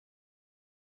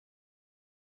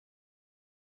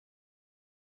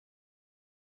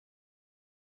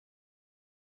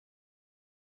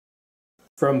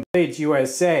From Blades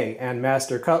USA and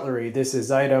Master Cutlery, this is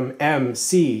item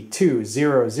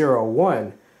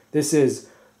MC-2001. This is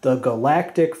the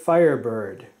Galactic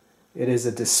Firebird. It is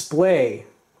a display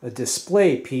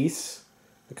piece,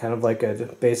 kind of like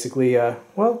basically kind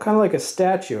of like a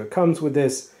statue. It comes with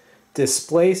this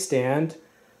display stand.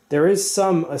 There is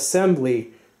some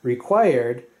assembly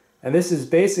required, and this is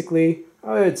basically,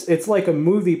 it's like a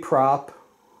movie prop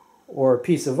or a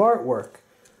piece of artwork.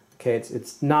 Okay,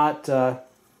 it's not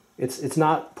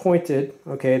pointed.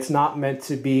 Okay, it's not meant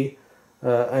to be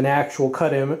an actual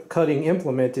cutting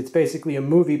implement. It's basically a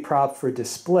movie prop for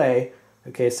display.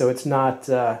 Okay, so it's not.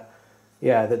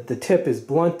 Yeah, the tip is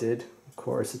blunted. Of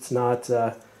course, it's not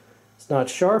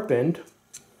sharpened,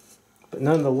 but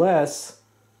nonetheless,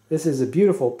 this is a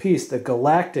beautiful piece. The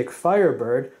Galactic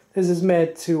Firebird. This is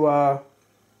meant to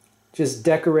just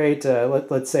decorate,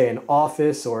 let's say, an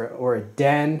office or a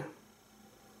den.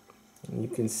 And you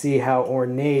can see how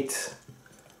ornate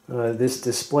this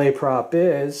display prop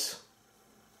is.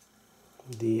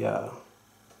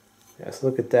 Yes,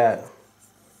 look at that.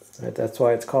 Right, that's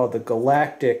why it's called the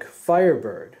Galactic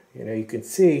Firebird. You know, you can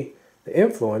see the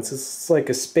influence. It's like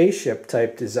a spaceship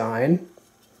type design.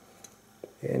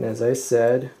 And as I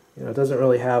said, you know, it doesn't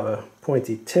really have a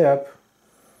pointy tip.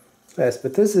 Yes,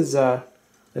 but this is an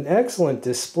excellent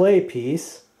display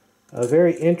piece.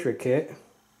 Very intricate.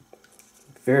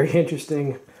 Very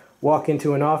interesting. Walk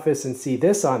into an office and see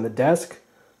this on the desk.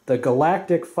 The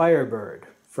Galactic Firebird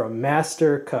from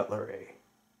Master Cutlery.